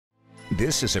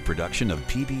This is a production of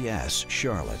PBS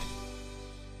Charlotte.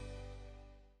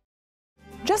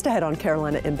 Just ahead on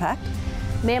Carolina Impact.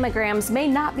 Mammograms may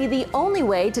not be the only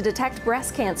way to detect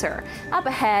breast cancer. Up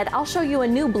ahead, I'll show you a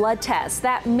new blood test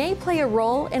that may play a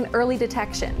role in early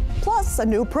detection. Plus, a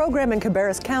new program in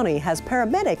Cabarrus County has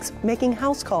paramedics making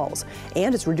house calls,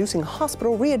 and it's reducing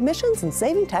hospital readmissions and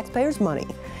saving taxpayers money.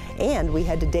 And we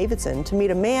head to Davidson to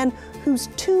meet a man who's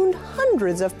tuned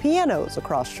hundreds of pianos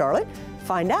across Charlotte.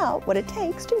 Find out what it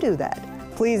takes to do that.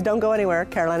 Please don't go anywhere.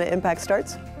 Carolina Impact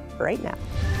starts right now.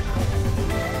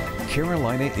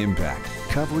 Carolina Impact,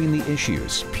 covering the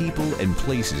issues, people, and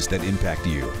places that impact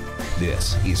you.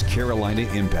 This is Carolina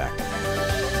Impact.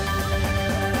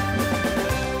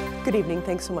 Good evening.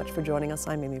 Thanks so much for joining us.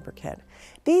 I'm Amy Burkett.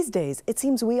 These days, it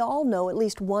seems we all know at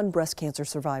least one breast cancer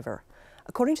survivor.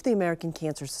 According to the American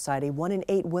Cancer Society, 1 in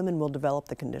 8 women will develop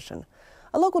the condition.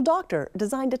 A local doctor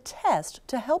designed a test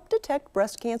to help detect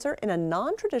breast cancer in a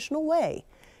non-traditional way.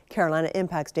 Carolina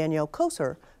Impact's Danielle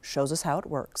Koser shows us how it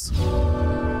works.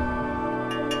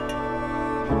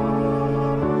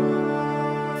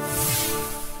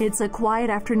 It's a quiet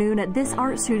afternoon at this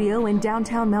art studio in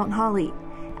downtown Mount Holly.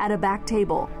 At a back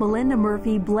table, Melinda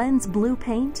Murphy blends blue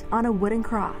paint on a wooden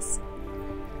cross.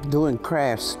 Doing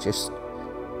crafts just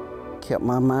kept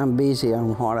my mind busy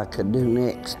on what I could do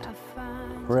next,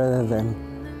 rather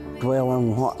than dwell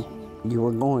on what you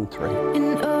were going through.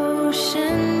 In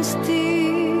oceans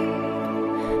deep,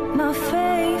 my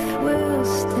faith will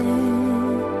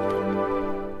stand.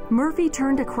 Murphy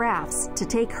turned to crafts to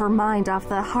take her mind off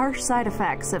the harsh side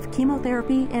effects of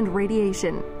chemotherapy and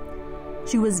radiation.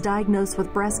 She was diagnosed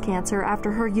with breast cancer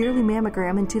after her yearly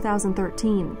mammogram in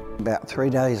 2013. About 3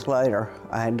 days later,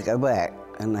 I had to go back,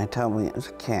 and they told me it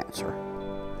was cancer.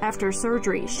 After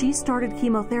surgery, she started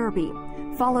chemotherapy,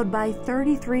 followed by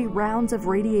 33 rounds of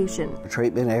radiation.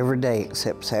 Treatment every day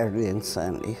except Saturday and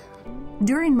Sunday.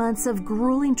 During months of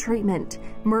grueling treatment,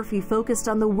 Murphy focused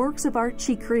on the works of art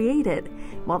she created,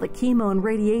 while the chemo and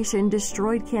radiation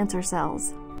destroyed cancer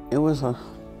cells. It was a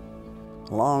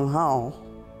long haul.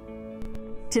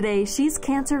 Today, she's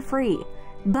cancer-free,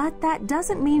 but that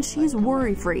doesn't mean she's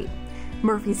worry-free.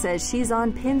 Murphy says she's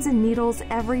on pins and needles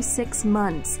every 6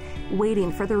 months,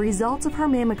 waiting for the results of her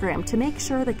mammogram to make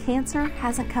sure the cancer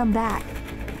hasn't come back.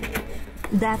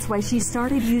 That's why she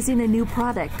started using a new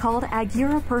product called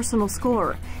Agira Personal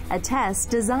Score, a test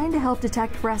designed to help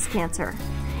detect breast cancer.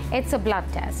 It's a blood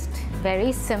test,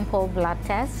 very simple blood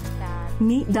test.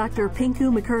 Meet Dr.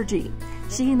 Pinku Mukherjee.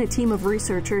 She and a team of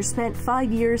researchers spent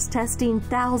 5 years testing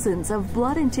thousands of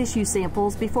blood and tissue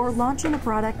samples before launching the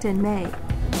product in May.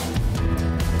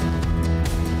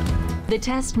 The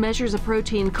test measures a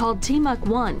protein called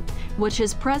TMUC1, which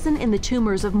is present in the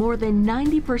tumors of more than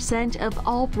 90% of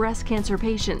all breast cancer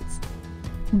patients.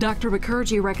 Dr.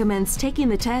 Mukherjee recommends taking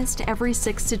the test every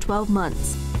 6 to 12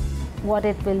 months. What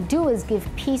it will do is give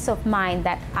peace of mind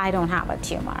that I don't have a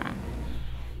tumor.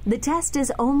 The test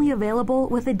is only available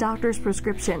with a doctor's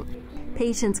prescription.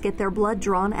 Patients get their blood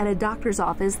drawn at a doctor's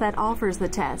office that offers the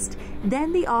test.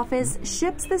 Then the office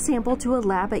ships the sample to a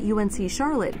lab at UNC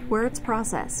Charlotte, where it's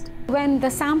processed. When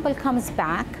the sample comes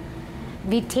back,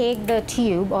 we take the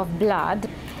tube of blood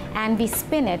and we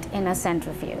spin it in a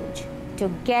centrifuge to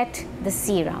get the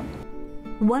serum.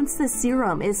 Once the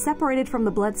serum is separated from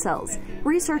the blood cells,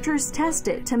 researchers test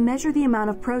it to measure the amount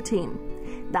of protein.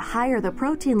 The higher the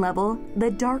protein level, the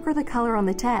darker the color on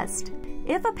the test.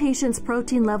 If a patient's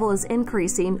protein level is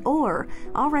increasing or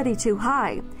already too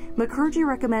high, Mukherjee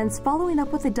recommends following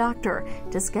up with a doctor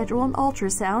to schedule an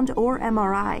ultrasound or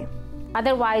MRI.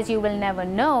 Otherwise, you will never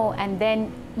know, and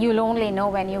then you'll only know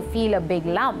when you feel a big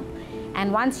lump.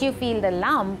 And once you feel the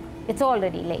lump, it's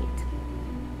already late.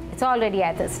 It's already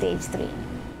at the stage 3.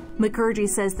 Mukherjee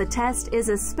says the test is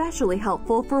especially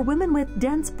helpful for women with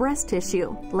dense breast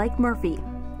tissue, like Murphy.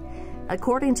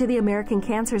 According to the American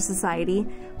Cancer Society,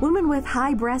 women with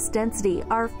high breast density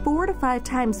are 4 to 5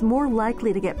 times more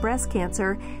likely to get breast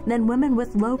cancer than women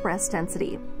with low breast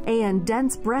density. And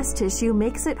dense breast tissue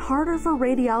makes it harder for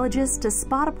radiologists to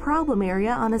spot a problem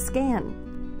area on a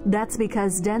scan. That's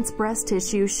because dense breast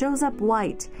tissue shows up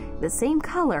white, the same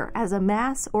color as a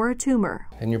mass or a tumor.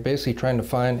 And you're basically trying to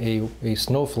find a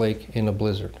snowflake in a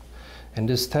blizzard. And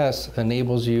this test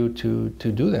enables you to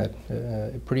do that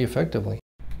pretty effectively.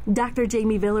 Dr.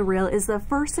 Jamie Villarreal is the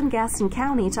first in Gaston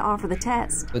County to offer the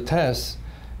test. The test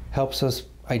helps us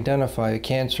identify a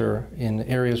cancer in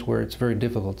areas where it's very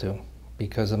difficult to,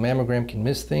 because a mammogram can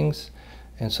miss things,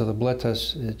 and so the blood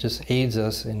test just aids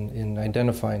us in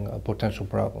identifying a potential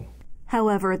problem.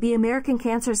 However, the American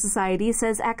Cancer Society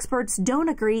says experts don't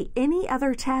agree any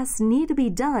other tests need to be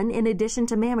done in addition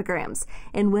to mammograms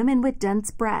in women with dense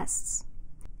breasts.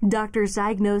 Doctors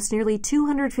diagnose nearly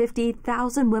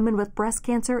 250,000 women with breast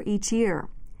cancer each year.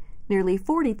 Nearly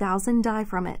 40,000 die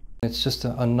from it. It's just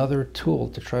another tool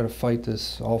to try to fight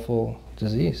this awful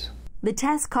disease. The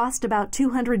test cost about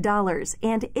 $200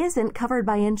 and isn't covered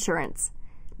by insurance.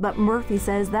 But Murphy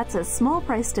says that's a small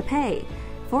price to pay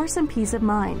for some peace of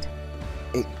mind.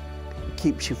 It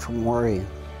keeps you from worrying.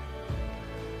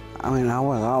 I mean, I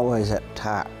was always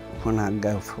uptight when I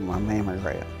go for my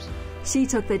mammograms. She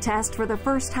took the test for the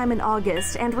first time in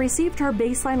August and received her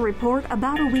baseline report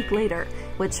about a week later,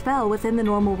 which fell within the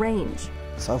normal range.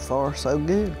 So far, so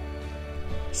good.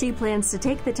 She plans to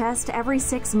take the test every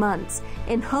 6 months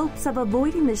in hopes of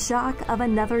avoiding the shock of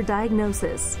another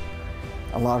diagnosis.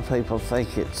 A lot of people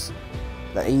think it's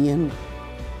the end,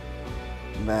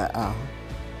 but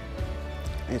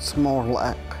it's more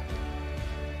like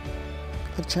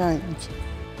a change.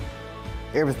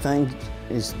 Everything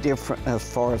is different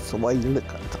as far as the way you look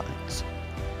at things.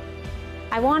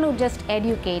 I want to just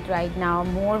educate right now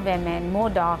more women, more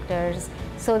doctors,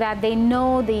 so that they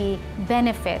know the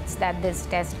benefits that this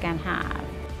test can have.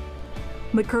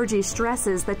 Mukherjee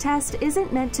stresses the test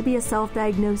isn't meant to be a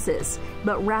self-diagnosis,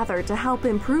 but rather to help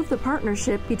improve the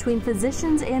partnership between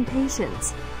physicians and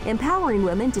patients, empowering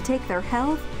women to take their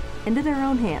health into their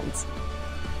own hands.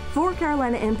 For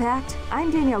Carolina Impact,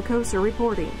 I'm Danielle Koser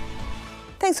reporting.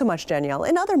 Thanks so much, Danielle.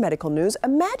 In other medical news,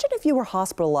 imagine if you were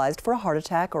hospitalized for a heart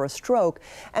attack or a stroke,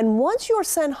 and once you were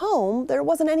sent home, there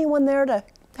wasn't anyone there to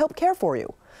help care for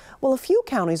you. Well, a few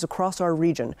counties across our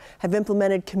region have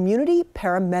implemented community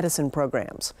paramedicine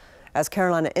programs. As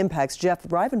Carolina Impact's Jeff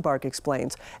Rivenbark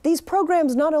explains, these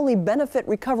programs not only benefit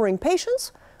recovering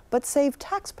patients, but save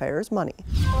taxpayers money.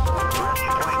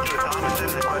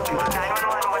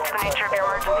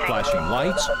 Flashing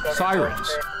lights, sirens,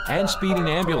 and speeding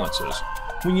ambulances.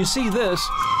 When you see this,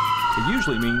 it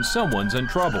usually means someone's in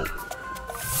trouble.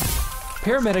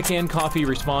 Paramedic Ann Coffey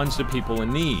responds to people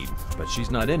in need, but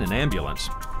she's not in an ambulance.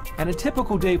 And a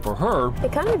typical day for her...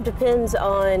 It kind of depends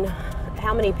on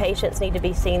how many patients need to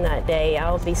be seen that day.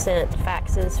 I'll be sent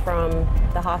faxes from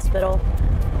the hospital,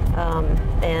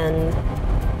 and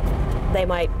they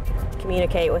might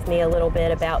communicate with me a little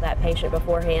bit about that patient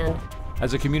beforehand.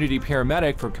 As a community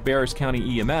paramedic for Cabarrus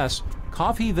County EMS,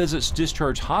 Coffey visits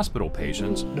discharged hospital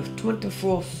patients The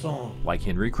 24th Psalm. like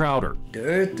Henry Crowder. The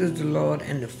earth is the Lord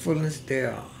and the fullness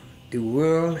thereof, the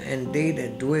world and they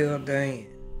that dwell therein.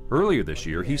 Earlier this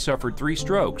year, he suffered 3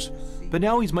 strokes, but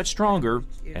now he's much stronger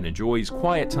and enjoys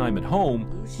quiet time at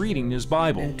home reading his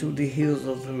Bible. Into the hills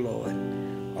of the Lord,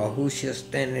 or who shall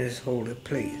stand in his holy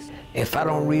place. If I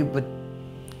don't read but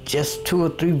just 2 or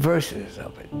 3 verses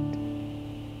of it,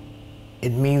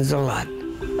 it means a lot.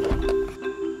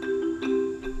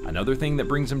 Another thing that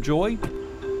brings him joy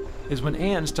is when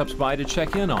Ann stops by to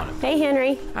check in on him. Hey,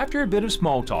 Henry. After a bit of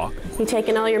small talk, You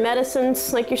taking all your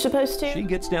medicines like you're supposed to? she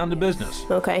gets down to business,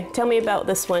 Okay, tell me about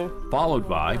this one. followed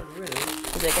by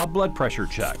Is it a blood pressure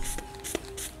check.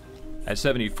 At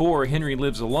 74, Henry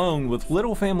lives alone with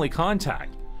little family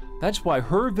contact. That's why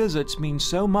her visits mean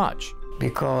so much.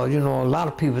 Because, you know, a lot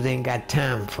of people ain't got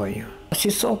time for you.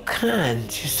 She's so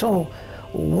kind, she's so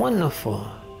wonderful.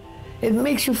 It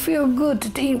makes you feel good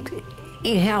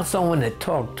to have someone to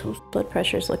talk to. Blood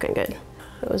pressure's looking good.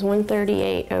 It was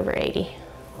 138 over 80.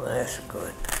 Well, that's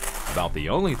good. About the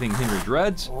only thing Henry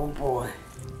dreads, Oh boy.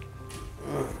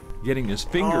 getting his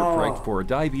finger pricked for a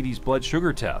diabetes blood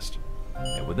sugar test.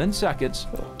 And within seconds,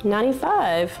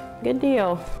 95, good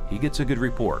deal. he gets a good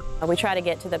report. We try to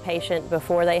get to the patient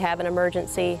before they have an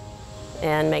emergency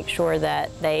and make sure that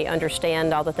they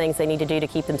understand all the things they need to do to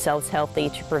keep themselves healthy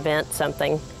to prevent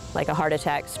something like a heart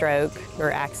attack, stroke,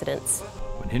 or accidents.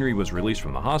 When Henry was released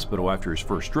from the hospital after his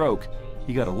first stroke,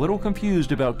 he got a little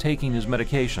confused about taking his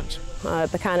medications.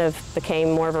 It kind of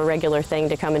became more of a regular thing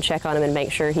to come and check on him and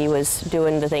make sure he was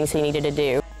doing the things he needed to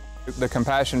do. The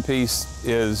compassion piece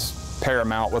is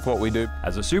paramount with what we do.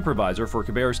 As a supervisor for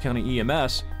Cabarrus County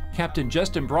EMS, Captain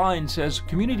Justin Bryan says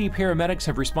community paramedics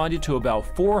have responded to about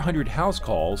 400 house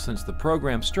calls since the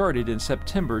program started in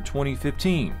September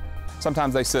 2015.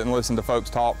 Sometimes they sit and listen to folks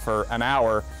talk for an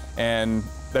hour and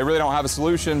they really don't have a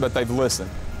solution, but they've listened.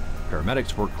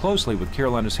 Paramedics work closely with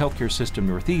Carolina's healthcare system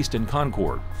Northeast and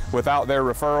Concord. Without their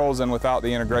referrals and without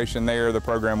the integration there, the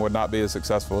program would not be as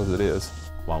successful as it is.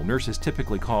 While nurses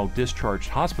typically call discharged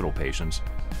hospital patients,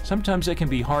 sometimes it can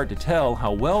be hard to tell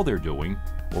how well they're doing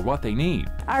or what they need.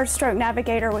 Our stroke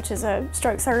navigator, which is a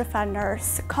stroke certified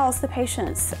nurse, calls the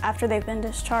patients after they've been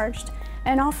discharged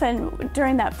And often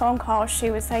during that phone call, she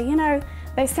would say, you know,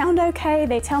 they sound okay,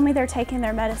 they tell me they're taking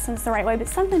their medicines the right way, but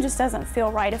something just doesn't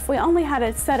feel right. If we only had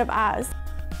a set of eyes.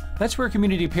 That's where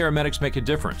community paramedics make a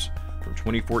difference. From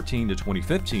 2014 to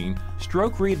 2015,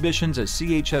 stroke readmissions at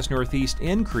CHS Northeast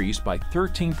increased by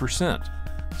 13%.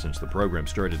 Since the program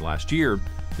started last year,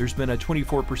 there's been a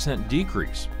 24%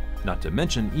 decrease, not to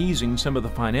mention easing some of the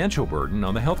financial burden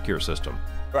on the healthcare system.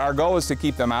 Our goal is to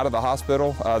keep them out of the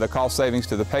hospital, the cost savings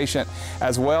to the patient,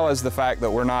 as well as the fact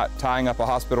that we're not tying up a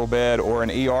hospital bed or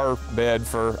an ER bed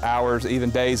for hours, even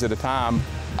days at a time.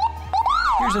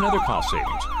 Here's another cost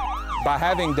savings. By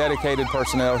having dedicated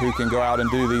personnel who can go out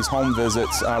and do these home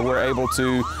visits, we're able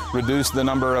to reduce the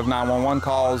number of 911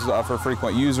 calls for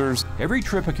frequent users. Every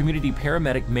trip a community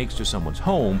paramedic makes to someone's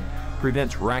home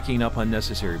prevents racking up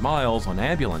unnecessary miles on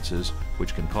ambulances,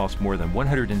 which can cost more than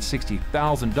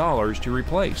 $160,000 to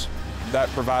replace. That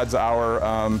provides our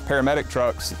paramedic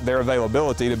trucks their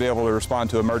availability to be able to respond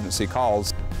to emergency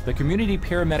calls. The community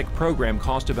paramedic program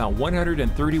costs about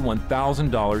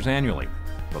 $131,000 annually,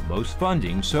 but most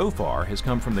funding so far has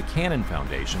come from the Cannon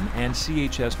Foundation and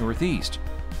CHS Northeast.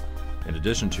 In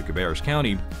addition to Cabarrus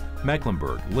County,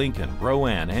 Mecklenburg, Lincoln,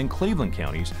 Rowan, and Cleveland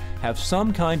counties have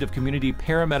some kind of community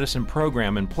paramedicine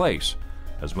program in place,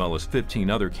 as well as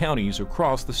 15 other counties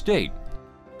across the state.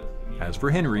 As for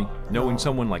Henry, knowing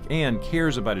someone like Ann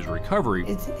cares about his recovery,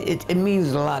 it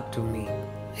means a lot to me.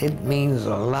 It means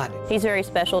a lot. He's very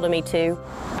special to me too.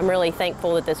 I'm really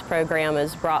thankful that this program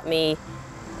has brought me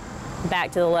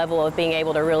back to the level of being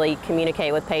able to really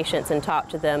communicate with patients and talk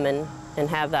to them and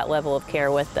have that level of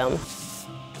care with them.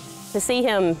 To see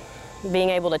him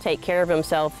being able to take care of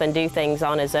himself and do things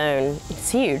on his own, it's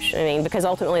huge. I mean, because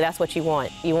ultimately that's what you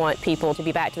want. You want people to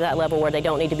be back to that level where they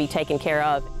don't need to be taken care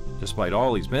of. Despite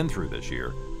all he's been through this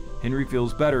year, Henry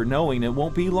feels better knowing it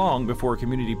won't be long before a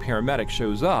community paramedic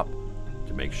shows up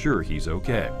to make sure he's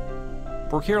okay.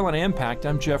 For Carolina Impact,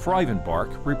 I'm Jeff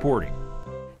Rivenbark reporting.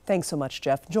 Thanks so much,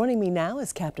 Jeff. Joining me now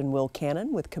is Captain Will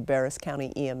Cannon with Cabarrus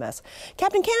County EMS.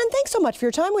 Captain Cannon, thanks so much for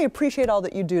your time. We appreciate all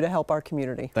that you do to help our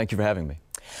community. Thank you for having me.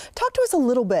 Talk to us a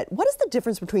little bit. What is the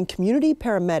difference between community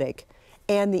paramedic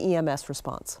and the EMS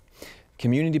response?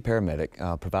 Community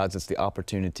paramedic provides us the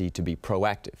opportunity to be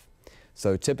proactive.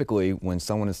 So typically when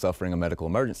someone is suffering a medical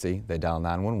emergency, they dial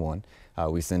 911.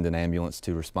 We send an ambulance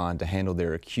to respond to handle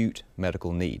their acute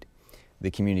medical need. The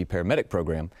community paramedic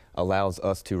program allows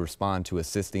us to respond to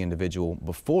assist the individual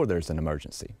before there's an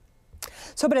emergency.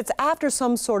 So, but it's after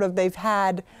some sort of, they've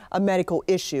had a medical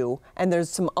issue and there's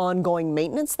some ongoing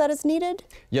maintenance that is needed?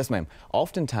 Yes, ma'am.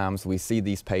 Oftentimes we see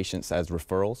these patients as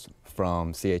referrals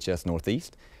from CHS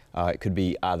Northeast. It could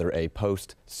be either a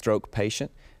post-stroke patient,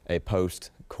 a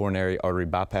post-coronary artery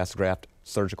bypass graft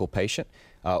surgical patient,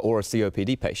 or a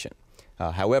COPD patient.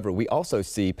 However, we also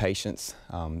see patients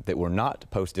that were not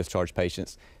post-discharge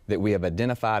patients that we have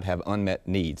identified have unmet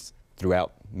needs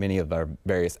throughout many of our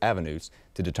various avenues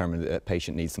to determine that that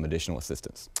patient needs some additional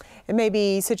assistance. It may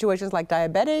be situations like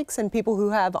diabetics and people who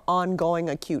have ongoing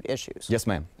acute issues. Yes,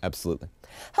 ma'am, absolutely.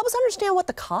 Help us understand what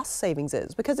the cost savings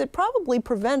is, because it probably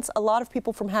prevents a lot of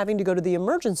people from having to go to the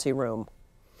emergency room.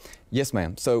 Yes,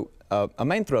 ma'am. So a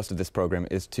main thrust of this program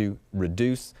is to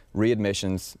reduce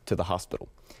readmissions to the hospital.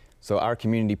 So our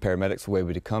community paramedics will be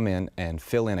able to come in and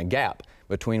fill in a gap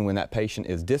between when that patient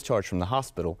is discharged from the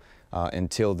hospital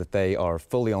until that they are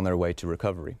fully on their way to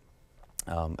recovery.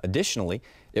 Additionally,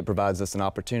 it provides us an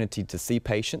opportunity to see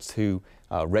patients who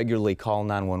regularly call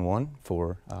 911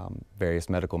 for various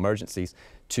medical emergencies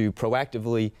to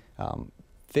proactively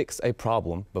fix a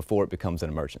problem before it becomes an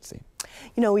emergency.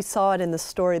 You know, we saw it in the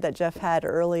story that Jeff had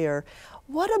earlier.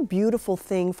 What a beautiful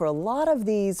thing for a lot of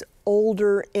these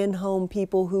older in-home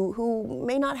people who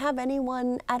may not have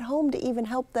anyone at home to even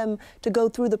help them to go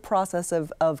through the process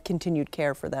of continued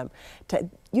care for them.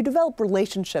 You develop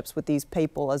relationships with these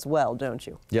people as well, don't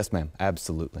you? Yes, ma'am,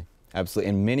 absolutely. Absolutely.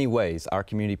 In many ways, our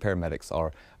community paramedics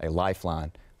are a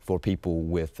lifeline for people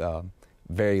with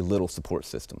very little support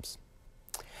systems.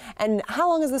 And how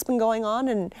long has this been going on,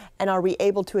 and are we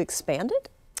able to expand it?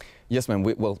 Yes, ma'am.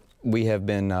 We have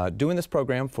been doing this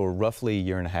program for roughly a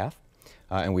year and a half,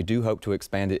 and we do hope to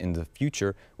expand it in the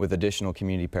future with additional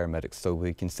community paramedics so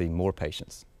we can see more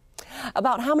patients.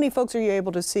 About how many folks are you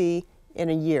able to see in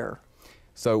a year?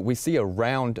 So we see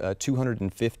around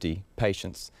 250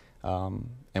 patients, and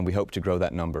we hope to grow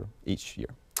that number each year.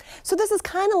 So this is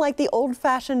kind of like the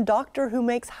old-fashioned doctor who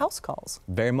makes house calls.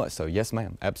 Very much so. Yes,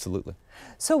 ma'am. Absolutely.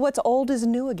 So what's old is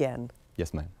new again.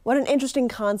 Yes, ma'am. What an interesting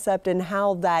concept, and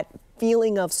how that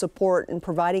feeling of support and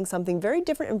providing something very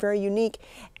different and very unique,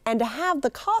 and to have the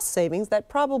cost savings that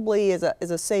probably is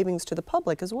a savings to the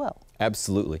public as well.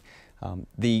 Absolutely.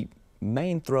 The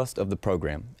main thrust of the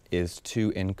program is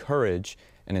to encourage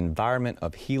an environment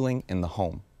of healing in the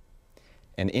home.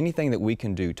 And anything that we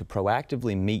can do to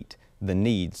proactively meet the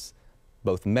needs,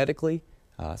 both medically,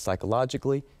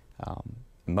 psychologically,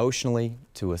 emotionally,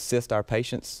 to assist our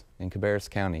patients in Cabarrus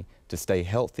County to stay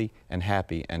healthy and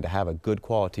happy and to have a good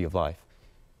quality of life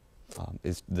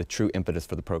is the true impetus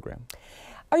for the program.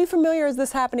 Are you familiar, is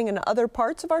this happening in other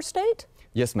parts of our state?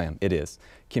 Yes, ma'am, it is.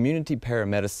 Community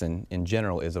paramedicine in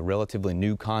general is a relatively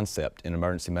new concept in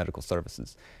emergency medical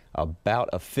services. About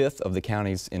a fifth of the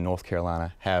counties in North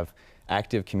Carolina have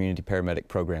active community paramedic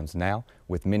programs now,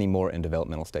 with many more in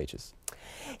developmental stages.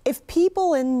 If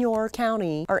people in your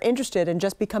county are interested in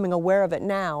just becoming aware of it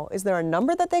now, is there a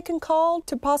number that they can call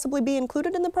to possibly be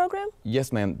included in the program?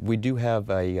 Yes, ma'am. We do have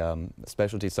a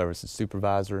specialty services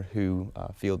supervisor who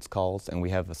fields calls, and we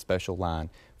have a special line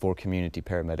for community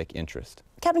paramedic interest.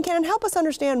 Captain Cannon, help us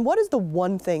understand, what is the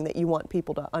one thing that you want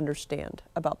people to understand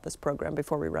about this program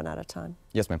before we run out of time?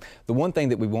 Yes, ma'am. The one thing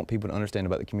that we want people to understand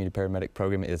about the community paramedic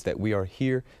program is that we are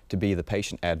here to be the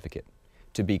patient advocate,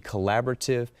 to be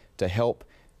collaborative, to help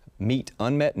meet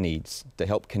unmet needs, to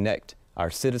help connect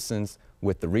our citizens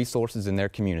with the resources in their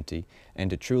community, and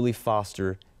to truly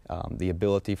foster the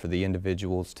ability for the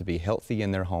individuals to be healthy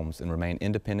in their homes and remain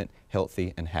independent,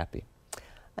 healthy, and happy.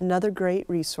 Another great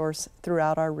resource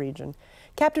throughout our region.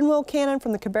 Captain Will Cannon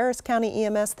from the Cabarrus County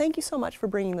EMS, thank you so much for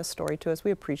bringing this story to us.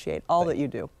 We appreciate all that you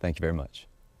do. Thank you very much.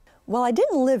 Well, I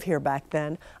didn't live here back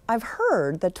then. I've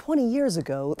heard that 20 years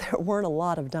ago, there weren't a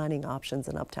lot of dining options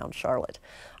in uptown Charlotte.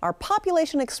 Our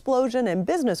population explosion and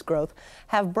business growth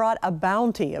have brought a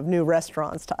bounty of new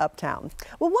restaurants to uptown.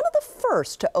 Well, one of the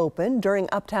first to open during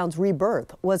uptown's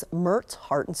rebirth was Mert's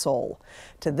Heart and Soul.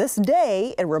 To this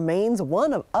day, it remains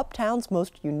one of uptown's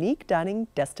most unique dining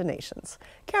destinations.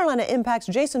 Carolina Impact's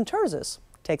Jason Terzis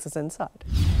takes us inside.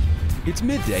 It's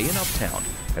midday in Uptown.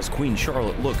 As Queen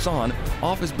Charlotte looks on,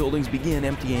 office buildings begin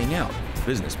emptying out.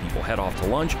 Business people head off to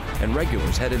lunch, and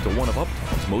regulars head into one of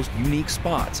Uptown's most unique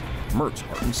spots, Mert's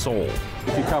Heart and Soul.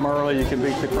 If you come early, you can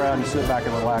beat the crowd and sit back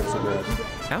and relax a bit.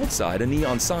 Outside, a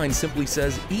neon sign simply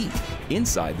says eat.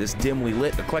 Inside this dimly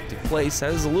lit, eclectic place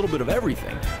has a little bit of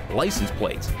everything. License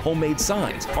plates, homemade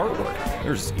signs, artwork,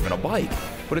 there's even a bike.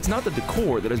 But it's not the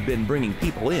decor that has been bringing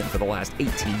people in for the last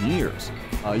 18 years.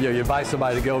 You invite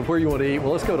somebody to go, where you want to eat?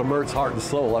 Well, let's go to Mert's Heart and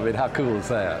Soul. I mean, how cool is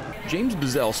that? James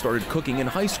Bazell started cooking in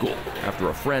high school after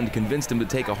a friend convinced him to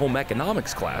take a home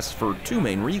economics class for two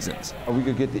main reasons. We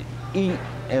could get to eat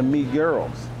and meet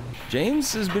girls.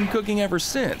 James has been cooking ever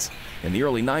since. In the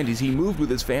early 90s, he moved with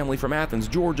his family from Athens,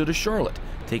 Georgia to Charlotte,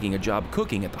 taking a job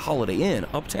cooking at the Holiday Inn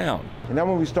uptown. And that's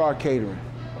when we started catering.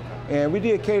 And we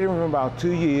did catering for about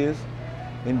 2 years.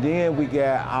 And then we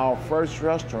got our first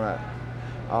restaurant,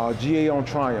 GA on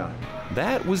Tryon.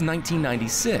 That was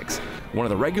 1996. One of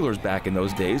the regulars back in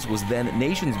those days was then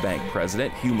Nations Bank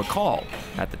President Hugh McCall.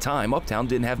 At the time, Uptown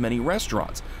didn't have many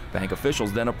restaurants. Bank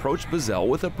officials then approached Bazell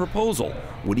with a proposal.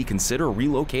 Would he consider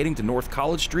relocating to North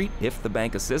College Street if the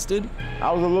bank assisted?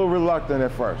 I was a little reluctant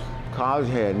at first. College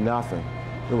had nothing.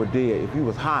 It was dead. If he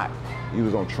was hot, he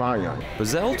was on Tryon.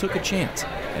 Bazell took a chance,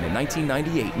 and in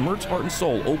 1998, Mert's Heart and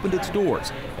Soul opened its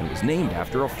doors and was named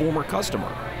after a former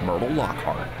customer, Myrtle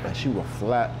Lockhart. And she was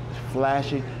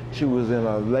flashy. She was in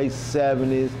her late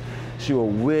 70s. She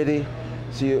was witty.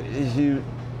 She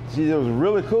was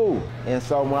really cool. And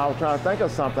so when I was trying to think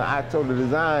of something, I told the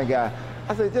design guy,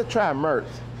 I said, just try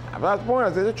Mert's. I was born,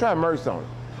 I said, just try Mert's on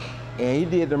it. And he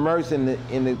did the Mert's in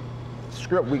the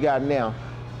script we got now.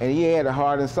 And he had a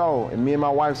heart and soul. And me and my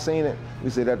wife seen it.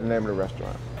 We said that's the name of the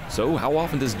restaurant. So how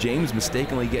often does James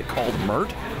mistakenly get called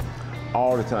Mert?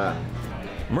 All the time.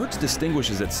 Mert's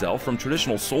distinguishes itself from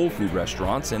traditional soul food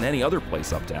restaurants and any other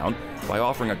place uptown by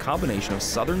offering a combination of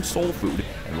Southern soul food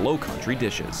and low country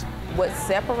dishes. What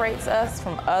separates us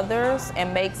from others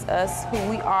and makes us who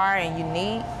we are and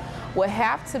unique would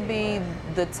have to be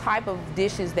the type of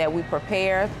dishes that we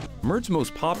prepare. Mert's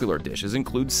most popular dishes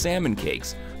include salmon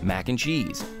cakes, mac and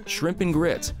cheese, shrimp and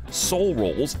grits, soul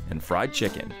rolls, and fried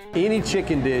chicken. Any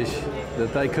chicken dish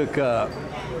that they cook up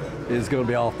is going to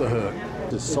be off the hook.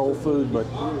 It's soul food, but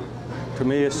to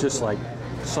me it's just like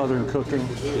Southern cooking.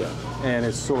 And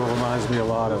it sort of reminds me a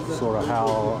lot of sort of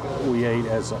how we ate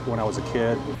when I was a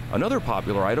kid. Another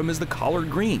popular item is the collard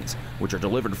greens, which are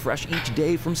delivered fresh each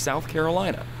day from South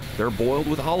Carolina. They're boiled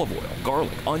with olive oil,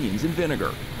 garlic, onions, and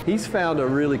vinegar. He's found a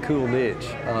really cool niche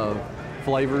of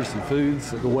flavors and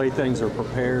foods. The way things are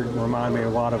prepared remind me a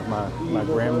lot of my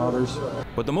grandmother's.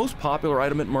 But the most popular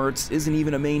item at Mert's isn't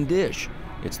even a main dish.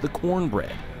 It's the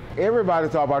cornbread. Everybody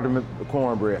talk about the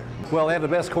cornbread. Well, they have the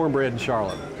best cornbread in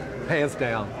Charlotte. hands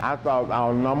down. I thought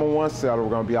our #1 seller were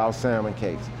going to be our salmon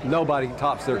cakes. Nobody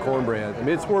tops their cornbread. I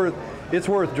mean, it's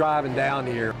worth driving down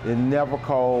here. It's never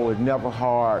cold, it's never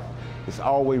hard. It's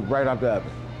always right out the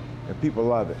oven, and people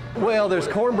love it. Well, there's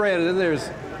cornbread, and then there's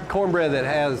cornbread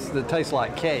that tastes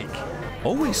like cake.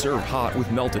 Always served hot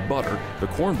with melted butter, the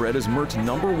cornbread is Mert's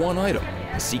 #1 item.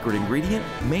 The secret ingredient?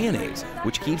 Mayonnaise,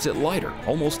 which keeps it lighter,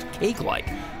 almost cake-like.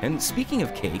 And speaking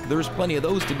of cake, there's plenty of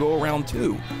those to go around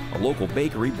too. A local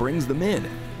bakery brings them in.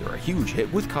 They're a huge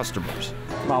hit with customers.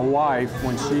 My wife,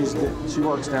 when she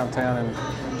works downtown, and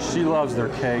she loves their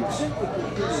cakes.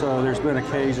 So there's been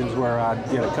occasions where I'd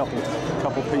get a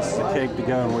couple pieces of cake to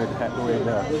go, and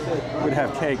we'd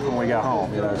have cake when we got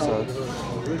home, you know. So,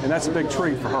 and that's a big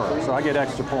treat for her. So I get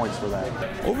extra points for that.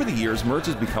 Over the years, Mert's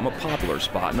has become a popular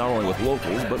spot not only with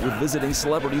locals but with visiting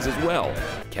celebrities as well.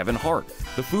 Kevin Hart,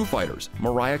 the Foo Fighters,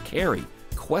 Mariah Carey,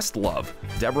 Questlove,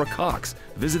 Deborah Cox,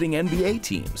 visiting NBA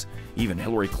teams. Even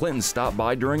Hillary Clinton stopped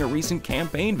by during a recent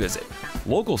campaign visit.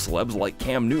 Local celebs like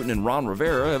Cam Newton and Ron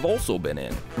Rivera have also been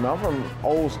in. I'm from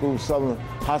old school Southern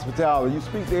hospitality. You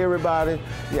speak to everybody,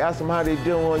 you ask them how they're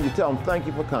doing, you tell them thank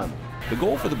you for coming. The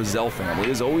goal for the Bazell family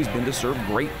has always been to serve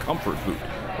great comfort food,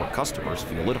 where customers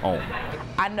feel at home.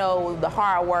 I know the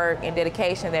hard work and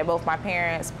dedication that both my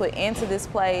parents put into this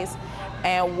place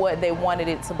and what they wanted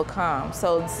it to become.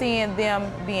 So seeing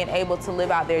them being able to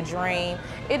live out their dream,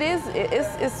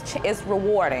 it's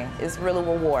rewarding. It's really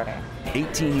rewarding.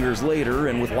 18 years later,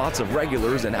 and with lots of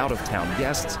regulars and out-of-town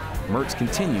guests, Mert's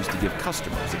continues to give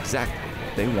customers exactly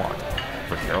what they want.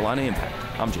 For Carolina Impact,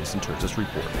 I'm Jason Tertis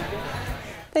reporting.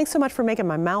 Thanks so much for making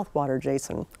my mouth water,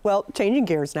 Jason. Well, changing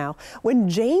gears now. When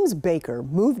James Baker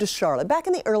moved to Charlotte back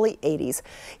in the early 80s,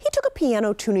 he took a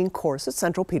piano tuning course at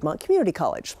Central Piedmont Community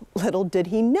College. Little did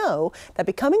he know that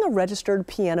becoming a registered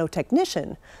piano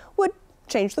technician would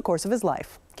change the course of his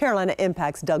life. Carolina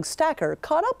Impact's Doug Stacker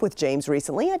caught up with James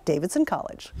recently at Davidson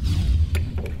College.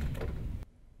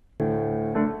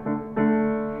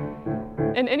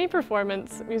 In any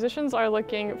performance, musicians are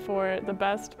looking for the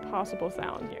best possible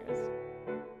sound.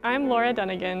 I'm Laura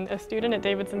Dunnigan, a student at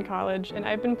Davidson College, and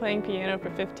I've been playing piano for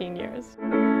 15 years.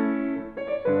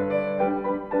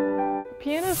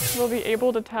 Pianists will be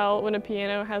able to tell when a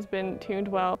piano has been tuned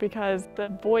well because the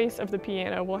voice of the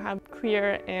piano will have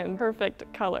clear and perfect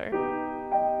color.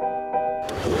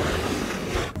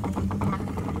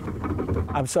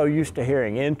 I'm so used to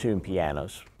hearing in-tune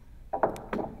pianos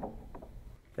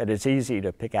that it's easy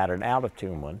to pick out an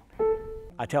out-of-tune one.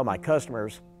 I tell my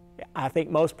customers, I think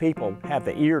most people have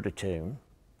the ear to tune,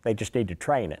 they just need to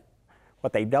train it.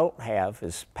 What they don't have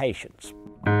is patience.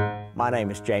 My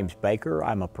name is James Baker.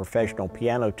 I'm a professional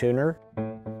piano tuner.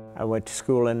 I went to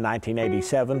school in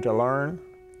 1987 to learn,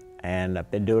 and I've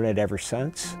been doing it ever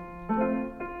since.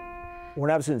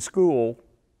 When I was in school,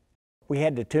 we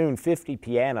had to tune 50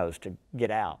 pianos to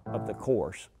get out of the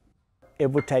course.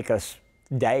 It would take us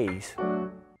days.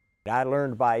 I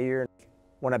learned by ear.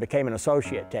 When I became an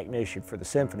associate technician for the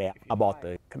symphony, I bought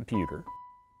the computer.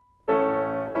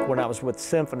 When I was with the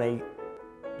symphony,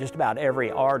 just about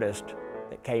every artist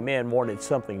that came in wanted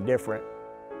something different.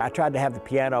 I tried to have the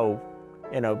piano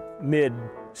in a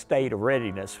mid-state of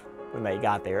readiness when they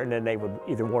got there, and then they would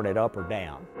either want it up or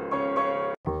down.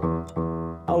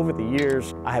 Over the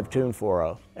years, I have tuned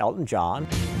for Elton John,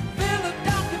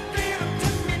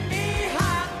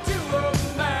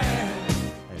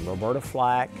 Roberta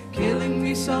Flack, Killing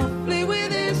me softly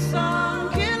with his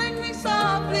song, killing me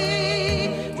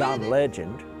softly. John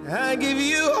Legend. I give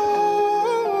you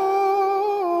all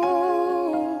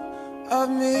of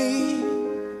me.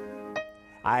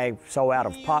 I so out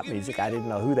of pop music, I didn't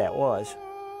know who that was.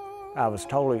 I was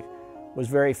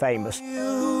very famous.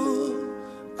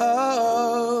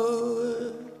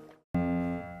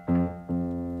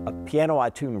 A piano I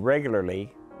tune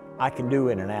regularly, I can do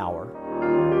in an hour.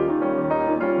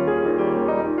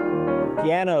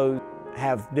 Pianos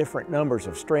have different numbers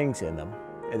of strings in them.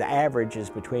 The average is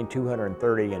between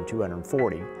 230 and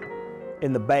 240.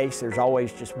 In the bass, there's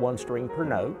always just one string per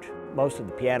note. Most of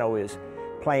the piano is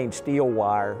plain steel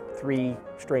wire, 3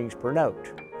 strings per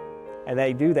note. And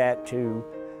they do that to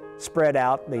spread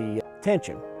out the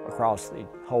tension across the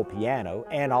whole piano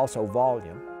and also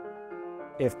volume.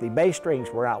 If the bass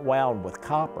strings were not wound with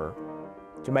copper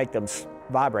to make them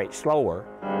vibrate slower,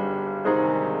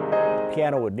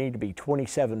 piano would need to be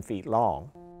 27 feet long.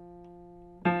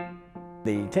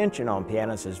 The tension on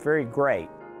pianos is very great.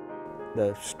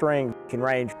 The string can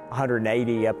range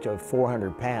 180 up to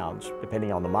 400 pounds,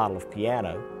 depending on the model of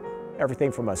piano.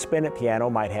 Everything from a spinet piano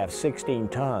might have 16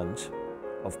 tons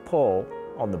of pull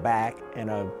on the back, and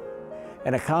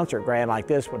a concert grand like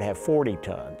this would have 40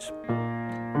 tons.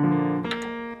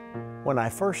 When I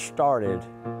first started,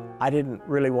 I didn't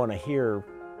really want to hear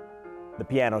the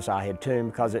pianos I had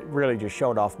tuned because it really just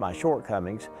showed off my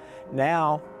shortcomings.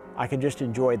 Now, I can just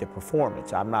enjoy the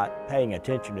performance. I'm not paying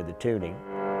attention to the tuning.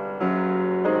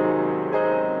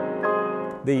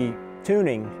 The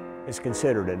tuning is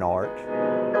considered an art.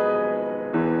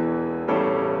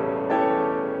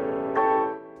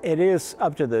 It is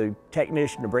up to the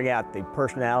technician to bring out the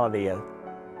personality of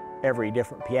every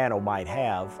different piano might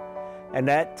have, and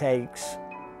that takes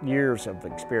years of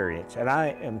experience. And I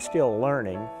am still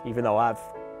learning, even though I've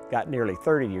got nearly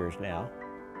 30 years now.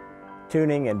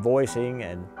 Tuning and voicing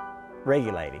and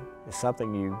regulating is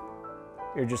something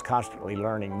you're just constantly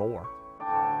learning more.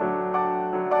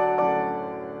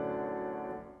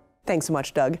 Thanks so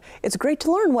much, Doug. It's great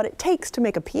to learn what it takes to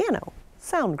make a piano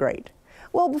sound great.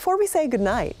 Well, before we say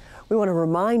goodnight, we want to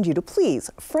remind you to please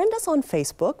friend us on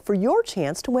Facebook for your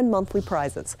chance to win monthly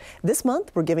prizes. This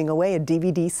month, we're giving away a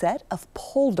DVD set of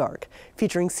Poldark,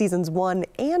 featuring seasons 1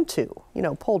 and 2. You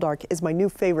know, Poldark is my new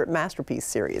favorite masterpiece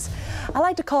series. I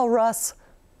like to call Russ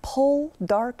Pol,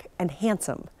 Dark, and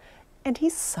Handsome, and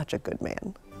he's such a good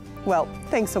man. Well,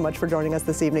 thanks so much for joining us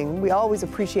this evening. We always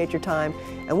appreciate your time,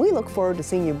 and we look forward to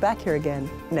seeing you back here again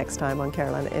next time on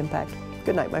Carolina Impact.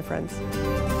 Good night, my friends.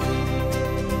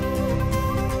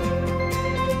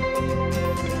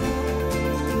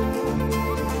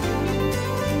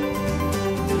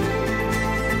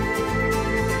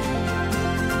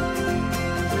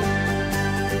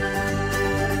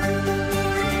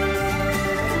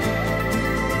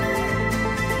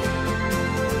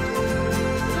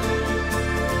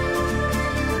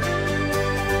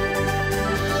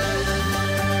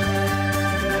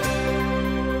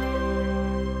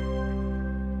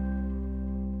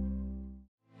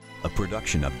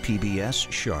 Production of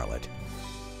PBS Charlotte.